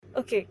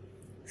Okay,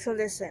 so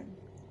listen.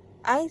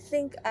 I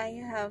think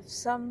I have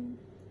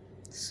some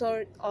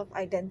sort of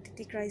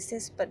identity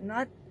crisis, but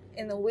not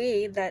in a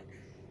way that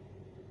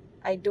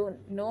I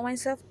don't know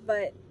myself,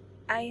 but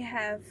I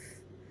have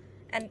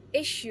an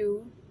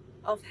issue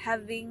of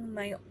having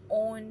my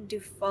own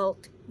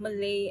default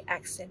Malay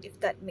accent, if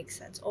that makes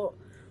sense, or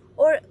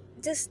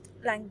just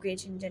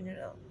language in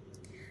general.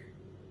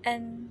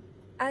 And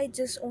I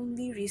just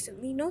only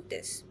recently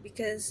noticed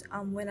because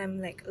when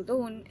I'm like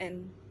alone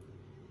and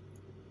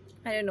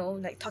I don't know,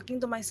 like talking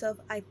to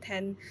myself, I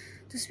tend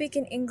to speak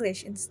in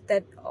English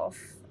instead of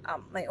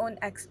my own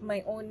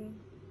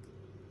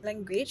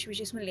language,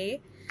 which is Malay.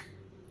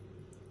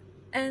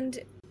 And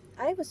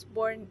I was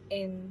born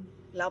in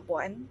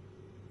Labuan,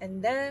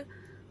 and there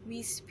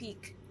we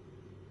speak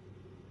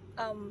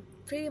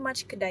pretty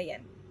much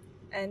Kedayan,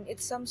 and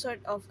it's some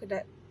sort of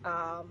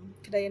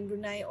Kedayan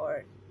Brunei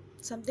or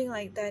something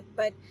like that.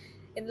 But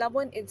in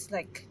Labuan, it's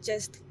like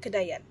just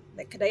Kedayan,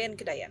 like Kedayan.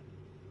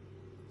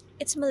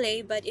 It's Malay,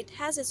 but it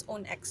has its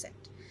own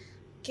accent.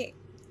 Okay,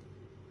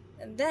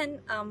 and then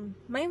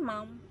my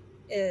mom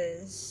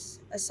is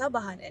a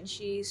Sabahan, and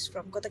she's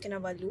from Kota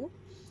Kinabalu,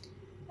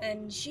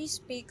 and she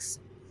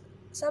speaks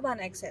Sabahan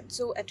accent.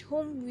 So at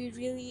home, we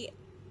really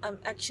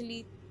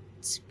actually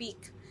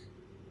speak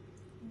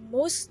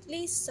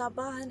mostly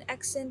Sabahan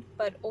accent,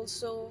 but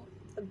also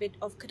a bit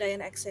of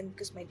Kedayan accent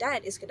because my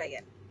dad is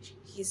Kedayan.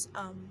 He's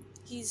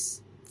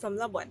from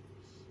Labuan.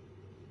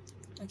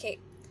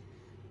 Okay,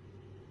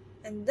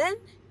 and then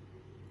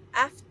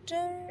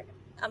after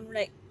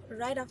like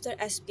right after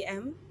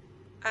SPM,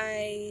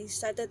 I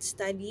started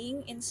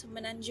studying in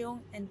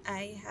Semenanjung, and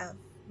I have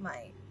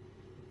my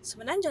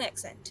Semenanjung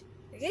accent.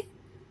 Okay,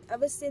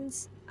 ever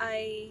since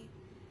I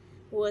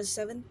was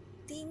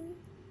 17,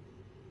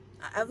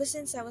 ever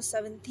since I was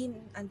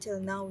 17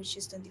 until now, which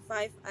is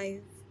 25,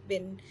 I've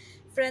been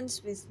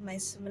friends with my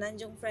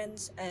Semenanjung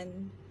friends,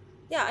 and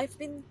yeah, I've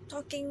been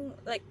talking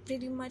like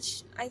pretty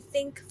much, I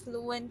think,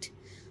 fluent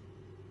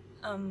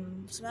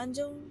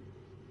Semenanjung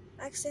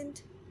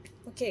accent.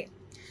 Okay,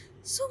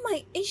 so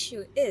my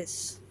issue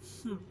is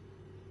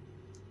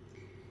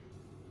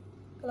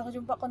kalau aku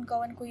jumpa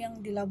kawan-kawan ko yang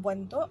di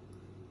Labuan tu,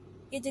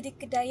 ia jadi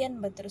Kedayan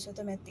ba terus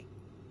automatic.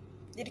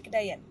 Jadi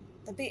Kedayan.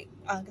 Tapi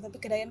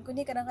Kedayan ko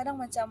ni kadang-kadang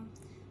macam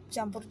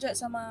campur juga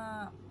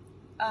sama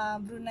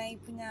Brunei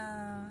punya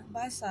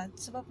bahasa,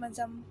 sebab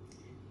macam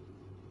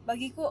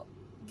bagi ko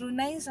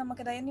Brunei sama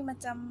Kedayan ni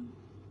macam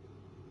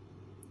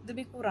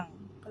lebih kurang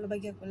kalau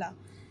bagi aku lah.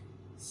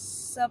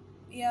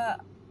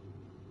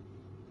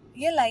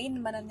 Ya lain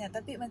mananya,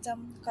 tapi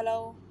macam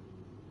kalau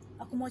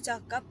aku mau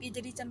cakap ia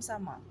jadi macam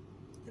sama.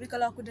 Tapi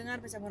kalau aku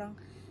dengar macam orang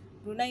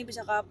Brunei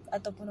bercakap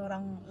ataupun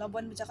orang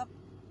Labuan bercakap,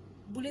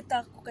 boleh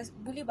ba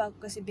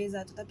aku kasih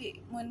beza tu, tapi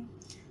mun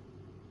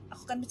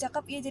aku kan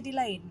bercakap ia jadi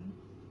lain.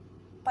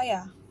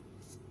 Payah.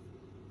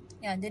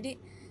 Ya, jadi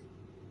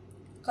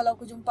kalau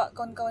aku jumpa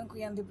kawan-kawanku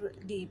yang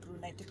di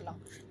Brunei tu pulang,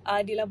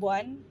 di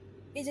Labuan,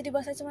 ia jadi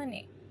bahasa macam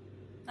mana?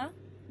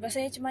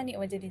 Bahasanya macam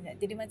mana jadinya?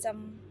 Jadi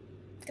macam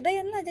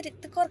Kedayan lah, jadi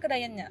tekor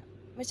Kedayannya.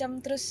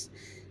 Macam terus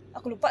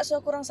aku lupa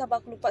aku orang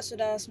Sabah, aku lupa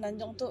sudah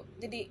Semenanjung tu,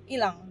 jadi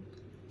hilang.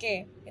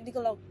 Okay, jadi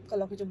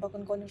kalau aku jumpa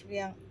kawan-kawanku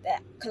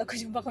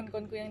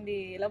yang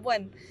di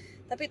Labuan,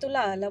 tapi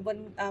itulah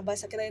Labuan,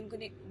 bahasa Kedayanku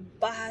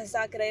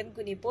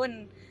ni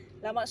pun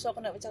lama aku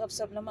nak bercakap,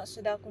 sebab lama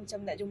sudah aku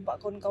macam nak jumpa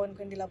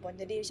kawan-kawanku yang di Labuan.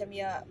 Jadi macam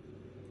ya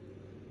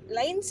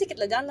lain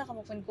sikit lah, janganlah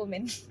kamu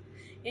komen.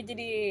 Ya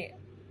jadi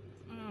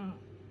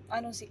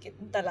sikit,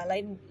 entahlah,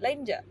 lain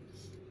je.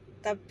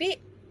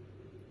 Tapi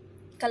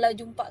kalau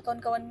jumpa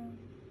kawan-kawan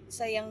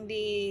saya yang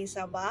di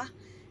Sabah,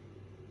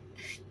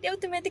 dia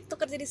automatic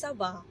tukar jadi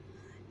Sabah.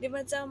 Dia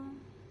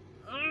macam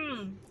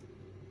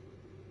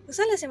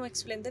salah saya mau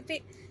explain,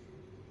 tapi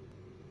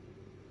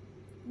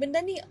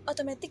benda ni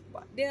automatic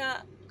ba.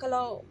 Dia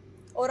kalau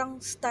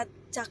orang start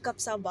cakap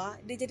Sabah,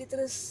 dia jadi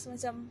terus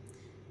macam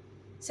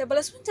saya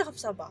balas pun cakap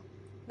Sabah.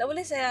 Tak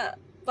boleh saya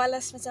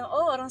balas macam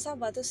orang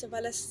Sabah tu saya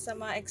balas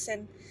sama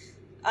accent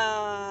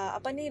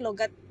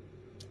logat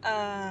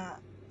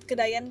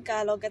Kedayan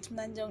ka, logat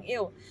Semenanjung.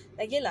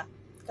 Lagilah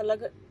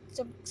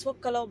sebab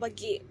kalau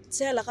bagi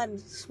saya lah kan,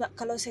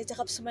 kalau saya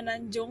cakap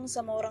Semenanjung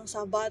sama orang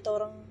Sabah atau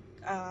orang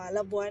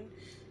Labuan,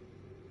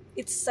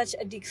 it's such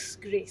a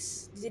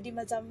disgrace. Jadi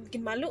macam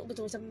bikin malu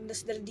betul, macam dah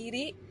sedar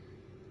diri,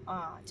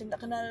 macam tak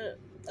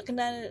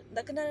kenal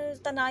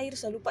tanah air,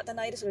 sudah lupa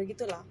tanah air, sudah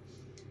gitulah.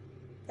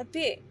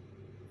 Tapi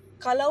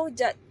kalau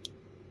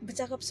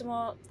bercakap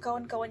sama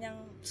kawan-kawan yang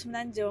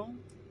Semenanjung,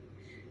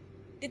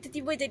 dia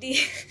tiba-tiba jadi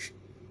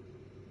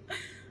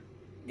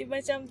dia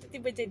macam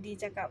tiba-tiba jadi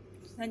cakap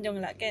Semenanjung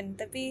lah kan.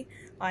 Tapi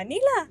ni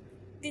lah,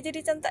 dia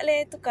jadi macam tak boleh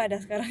tukar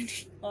dah sekarang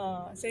ni.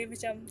 Saya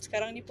macam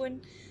sekarang ni pun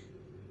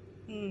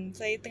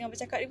saya tengah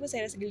bercakap ni pun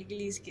saya rasa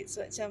geli-geli sikit.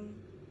 So macam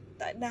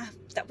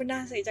tak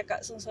pernah saya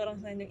cakap seorang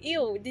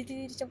Semenanjung. Dia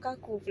jadi macam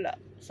kaku pula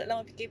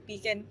selama PKP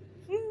kan.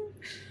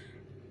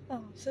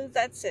 So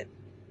that's it.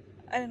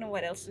 I don't know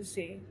what else to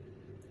say.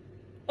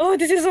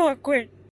 This is so awkward.